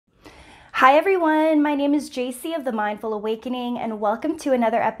Hi everyone, my name is JC of The Mindful Awakening and welcome to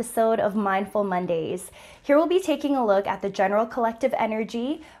another episode of Mindful Mondays. Here we'll be taking a look at the general collective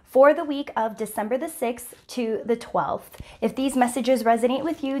energy for the week of December the 6th to the 12th. If these messages resonate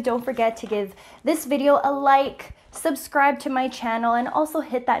with you, don't forget to give this video a like, subscribe to my channel, and also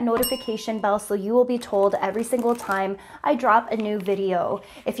hit that notification bell so you will be told every single time I drop a new video.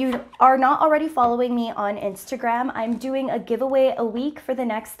 If you are not already following me on Instagram, I'm doing a giveaway a week for the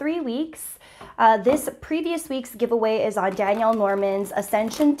next 3 weeks. This previous week's giveaway is on Danielle Norman's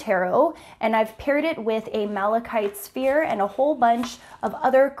Ascension Tarot, and I've paired it with a malachite sphere and a whole bunch of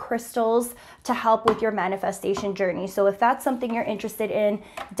other crystals to help with your manifestation journey. So if that's something you're interested in,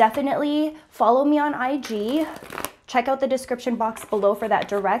 definitely follow me on IG. Check out the description box below for that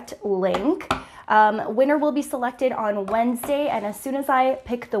direct link. Winner will be selected on Wednesday, and as soon as I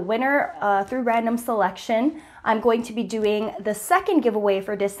pick the winner through random selection, I'm going to be doing the second giveaway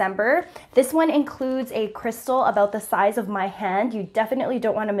for December. This one includes a crystal about the size of my hand. You definitely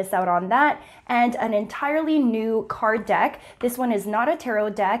don't want to miss out on that. And an entirely new card deck. This one is not a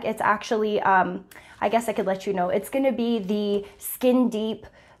tarot deck. It's actually, I guess I could let you know, it's going to be the Skin Deep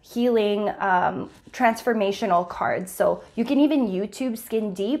healing transformational cards. So you can even YouTube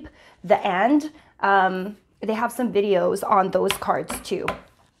Skin Deep they have some videos on those cards too.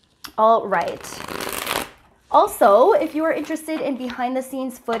 All right. Also, if you are interested in behind the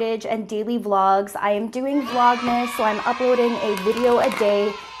scenes footage and daily vlogs, I am doing Vlogmas, so I'm uploading a video a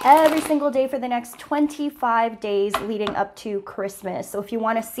day every single day for the next 25 days leading up to Christmas. So if you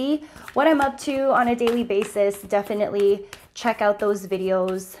want to see what I'm up to on a daily basis, definitely check out those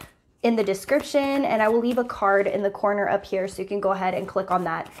videos in the description, and I will leave a card in the corner up here so you can go ahead and click on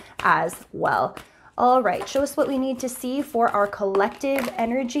that as well. All right, show us what we need to see for our collective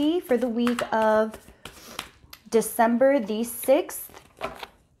energy for the week of December the 6th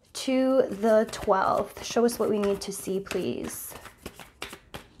to the 12th. Show us what we need to see, please.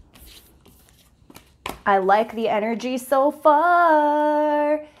 I like the energy so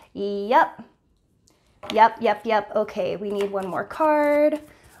far. Yep. Okay, we need one more card.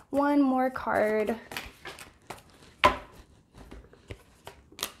 One more card.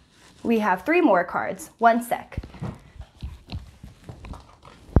 We have 3 more cards. One sec.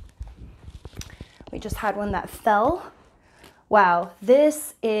 We just had one that fell. Wow,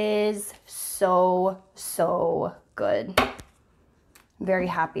 this is so good. I'm very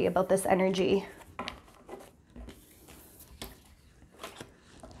happy about this energy.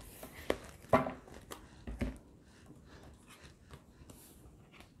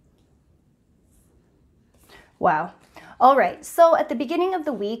 Wow. All right, so at the beginning of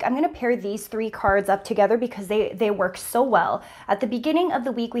the week, I'm going to pair these 3 cards up together because they work so well. At the beginning of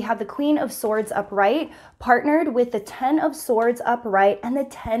the week, we have the Queen of Swords upright, partnered with the 10 of Swords upright and the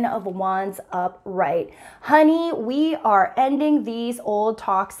 10 of Wands upright. Honey, we are ending these old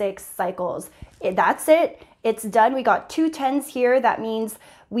toxic cycles. That's it. It's done. We got 2 10s here. That means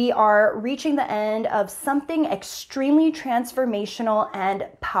we are reaching the end of something extremely transformational and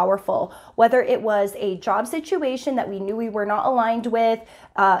powerful. Whether it was a job situation that we knew we were not aligned with,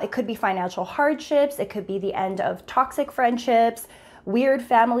 it could be financial hardships, it could be the end of toxic friendships, weird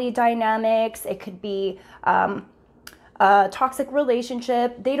family dynamics, it could be a toxic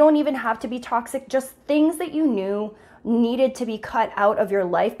relationship. They don't even have to be toxic, just things that you knew needed to be cut out of your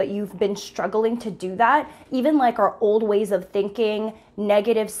life, but you've been struggling to do that. Even like our old ways of thinking,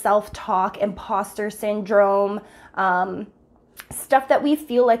 negative self-talk, imposter syndrome, stuff that we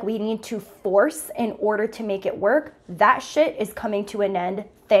feel like we need to force in order to make it work, that shit is coming to an end.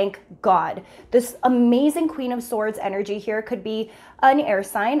 Thank God. This amazing Queen of Swords energy here could be an air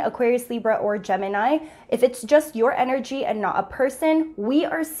sign, Aquarius, Libra, or Gemini. If it's just your energy and not a person, we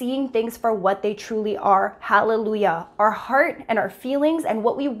are seeing things for what they truly are. Hallelujah. Our heart and our feelings and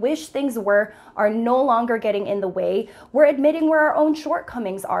what we wish things were are no longer getting in the way. We're admitting where our own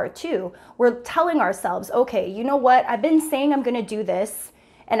shortcomings are too. We're telling ourselves, okay, you know what? I've been saying I'm going to do this,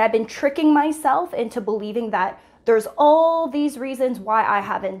 and I've been tricking myself into believing that there's all these reasons why I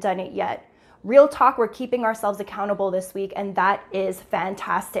haven't done it yet. Real talk, we're keeping ourselves accountable this week, and that is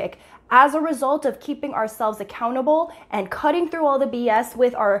fantastic. As a result of keeping ourselves accountable and cutting through all the BS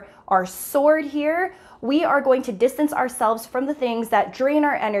with our sword here, we are going to distance ourselves from the things that drain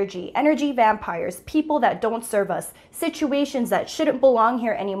our energy vampires, people that don't serve us, situations that shouldn't belong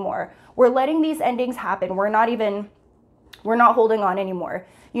here anymore. We're letting these endings happen. We're not holding on anymore.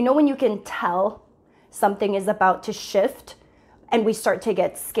 You know when you can tell something is about to shift and we start to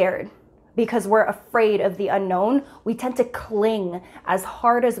get scared? because we're afraid of the unknown, we tend to cling as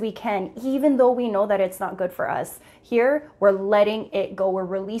hard as we can, even though we know that it's not good for us. Here, we're letting it go. We're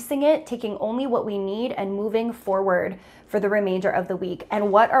releasing it, taking only what we need and moving forward for the remainder of the week.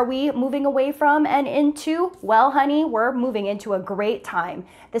 And what are we moving away from and into? Well, honey, we're moving into a great time.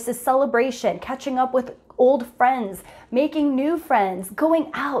 This is celebration, catching up with old friends, making new friends,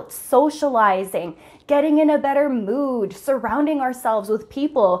 going out, socializing, getting in a better mood, surrounding ourselves with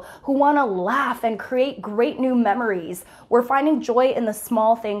people who want to laugh and create great new memories. We're finding joy in the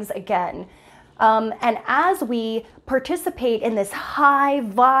small things again. And as we participate in this high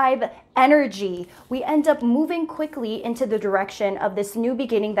vibe energy, we end up moving quickly into the direction of this new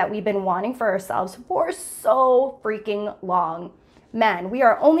beginning that we've been wanting for ourselves for so freaking long. Man, we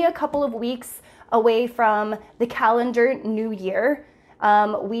are only a couple of weeks away from the calendar new year.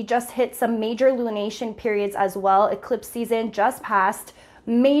 We just hit some major lunation periods as well. Eclipse season just passed.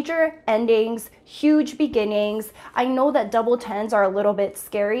 Major endings, huge beginnings. I know that double tens are a little bit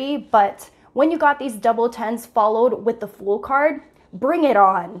scary, but when you got these double tens followed with the Fool card, bring it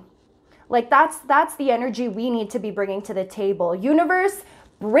on. Like that's the energy we need to be bringing to the table. Universe,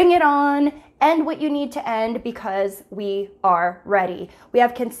 bring it on. End what you need to end because we are ready. We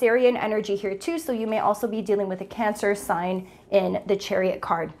have Cancerian energy here too, so you may also be dealing with a Cancer sign in the Chariot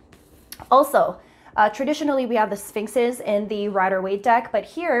card. Also, traditionally we have the Sphinxes in the Rider-Waite deck, but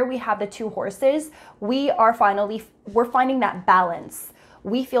here we have the two horses. We're finding that balance.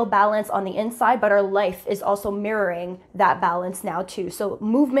 We feel balance on the inside, but our life is also mirroring that balance now too. So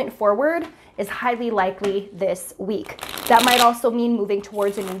movement forward is highly likely this week. That might also mean moving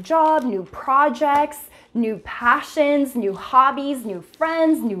towards a new job, new projects, new passions, new hobbies, new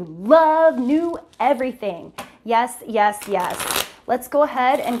friends, new love, new everything. Yes, yes, yes. Let's go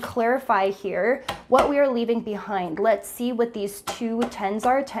ahead and clarify here what we are leaving behind. Let's see what these two tens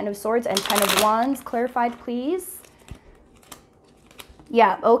are, 10 of Swords and 10 of Wands. Clarified, please.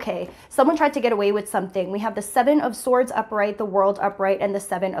 Yeah, okay. Someone tried to get away with something. We have the 7 of Swords upright, the World upright, and the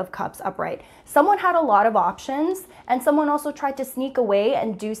 7 of Cups upright. Someone had a lot of options, and someone also tried to sneak away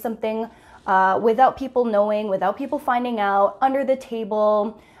and do something without people knowing, without people finding out, under the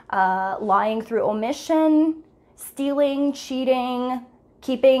table, lying through omission, stealing, cheating,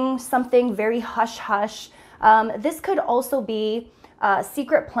 keeping something very hush-hush. This could also be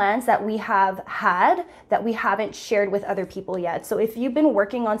secret plans that we have had that we haven't shared with other people yet. So if you've been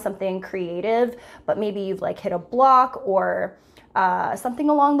working on something creative, but maybe you've like hit a block or something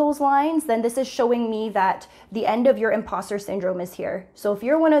along those lines, then this is showing me that the end of your imposter syndrome is here. So if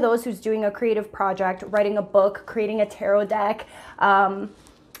you're one of those who's doing a creative project, writing a book, creating a tarot deck,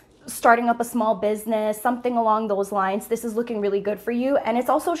 starting up a small business, something along those lines, this is looking really good for you. And it's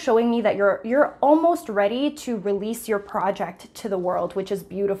also showing me that you're almost ready to release your project to the world, which is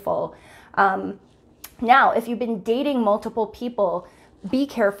beautiful. Now, if you've been dating multiple people, be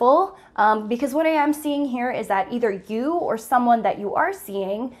careful, because what I am seeing here is that either you or someone that you are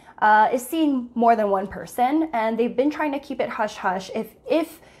seeing is seeing more than one person, and they've been trying to keep it hush-hush.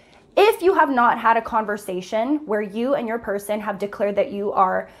 If you have not had a conversation where you and your person have declared that you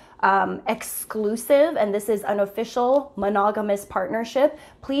are exclusive and this is an official monogamous partnership,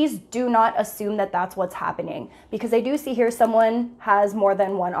 please do not assume that that's what's happening, because I do see here someone has more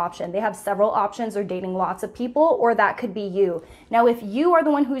than one option. They have several options or dating lots of people, or that could be you. Now, if you are the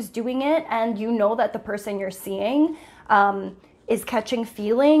one who's doing it and you know that the person you're seeing is catching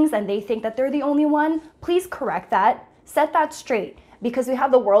feelings and they think that they're the only one, please correct that, set that straight, because we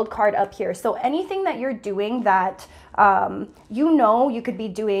have the World card up here. So anything that you're doing that you know you could be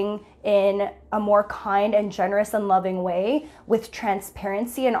doing in a more kind and generous and loving way with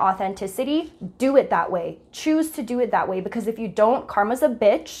transparency and authenticity, do it that way. Choose to do it that way, because if you don't, karma's a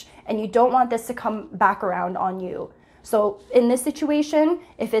bitch and you don't want this to come back around on you. So in this situation,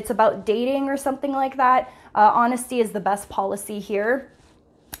 if it's about dating or something like that, honesty is the best policy here.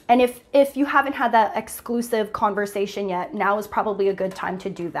 And if you haven't had that exclusive conversation yet, now is probably a good time to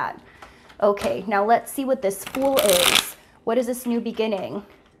do that. Okay, now let's see what this Fool is. What is this new beginning?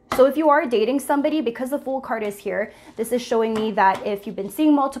 So if you are dating somebody, because the Fool card is here, this is showing me that if you've been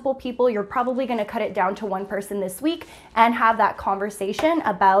seeing multiple people, you're probably going to cut it down to one person this week and have that conversation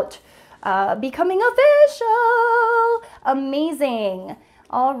about becoming official. Amazing.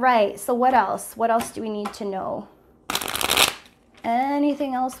 All right, so what else? What else do we need to know?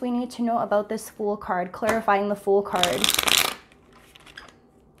 Anything else we need to know about this Fool card? Clarifying the Fool card.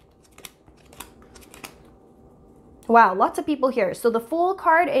 Wow, lots of people here. So the Fool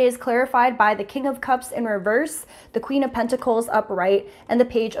card is clarified by the King of Cups in reverse, the Queen of Pentacles upright, and the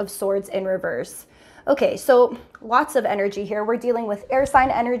Page of Swords in reverse. Okay, so lots of energy here. We're dealing with air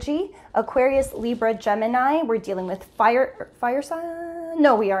sign energy, Aquarius, Libra, Gemini. We're dealing with fire sign.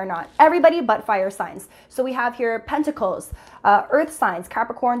 No, we are not. Everybody but fire signs. So we have here Pentacles, earth signs,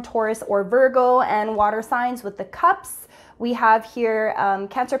 Capricorn, Taurus, or Virgo, and water signs with the cups. We have here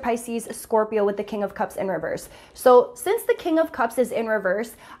Cancer, Pisces, Scorpio with the King of Cups in reverse. So since the King of Cups is in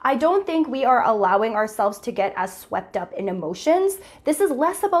reverse, I don't think we are allowing ourselves to get as swept up in emotions. This is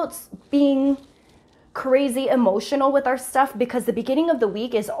less about being crazy emotional with our stuff because the beginning of the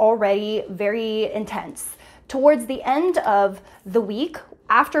week is already very intense. Towards the end of the week,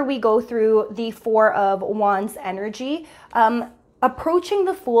 after we go through the Four of Wands energy, approaching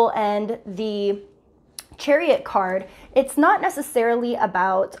the Fool and the Chariot card, it's not necessarily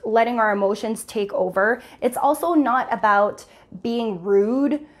about letting our emotions take over. It's also not about being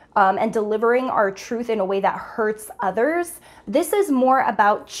rude and delivering our truth in a way that hurts others. This is more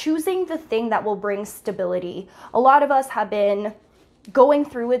about choosing the thing that will bring stability. A lot of us have been going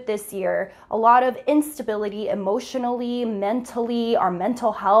through it this year. A lot of instability emotionally, mentally, our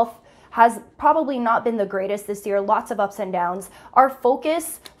mental health has probably not been the greatest this year. Lots of ups and downs. Our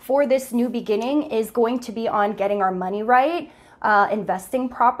focus for this new beginning is going to be on getting our money right, investing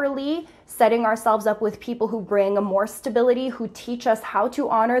properly, setting ourselves up with people who bring more stability, who teach us how to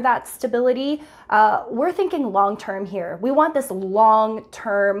honor that stability. We're thinking long-term here. We want this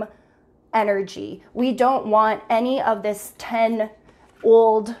long-term energy. We don't want any of this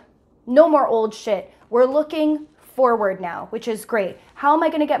no more old shit. We're looking forward now, which is great. How am I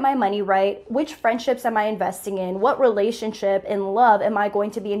going to get my money right? Which friendships am I investing in? What relationship in love am I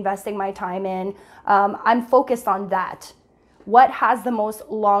going to be investing my time in? I'm focused on that. What has the most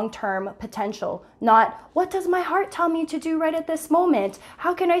long-term potential? Not what does my heart tell me to do right at this moment?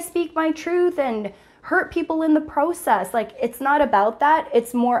 How can I speak my truth and hurt people in the process? Like, it's not about that.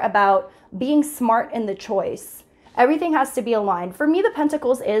 It's more about being smart in the choice. Everything has to be aligned. For me, the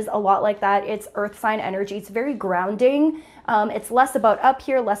Pentacles is a lot like that. It's earth sign energy. It's very grounding. It's less about up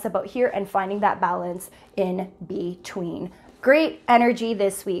here, less about here, and finding that balance in between. Great energy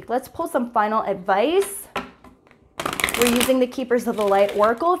this week. Let's pull some final advice. We're using the Keepers of the Light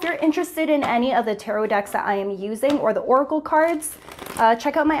Oracle. If you're interested in any of the tarot decks that I am using or the Oracle cards,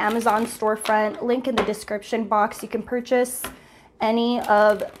 check out my Amazon storefront, link in the description box. You can purchase any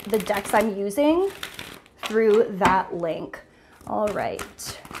of the decks I'm using through that link. All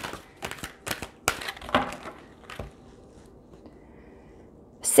right.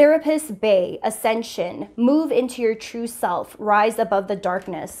 Serapis Bay, Ascension, move into your true self, rise above the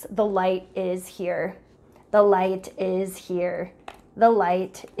darkness. The light is here. The light is here. The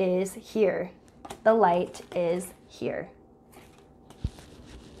light is here. The light is here.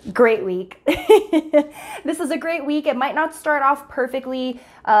 Great week. This is a great week. It might not start off perfectly.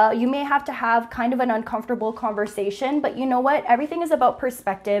 You may have to have kind of an uncomfortable conversation, but you know what? Everything is about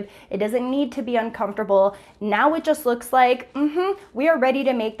perspective. It doesn't need to be uncomfortable. Now it just looks like we are ready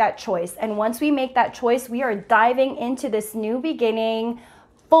to make that choice. And once we make that choice, we are diving into this new beginning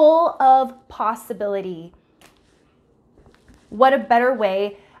full of possibility. What a better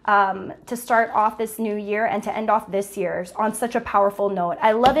way to start off this new year and to end off this year on such a powerful note.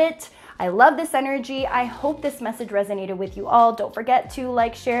 I love it. I love this energy. I hope this message resonated with you all. Don't forget to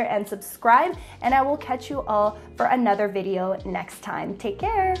like, share, and subscribe, and I will catch you all for another video next time. Take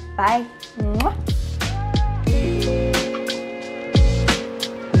care. Bye. Mwah.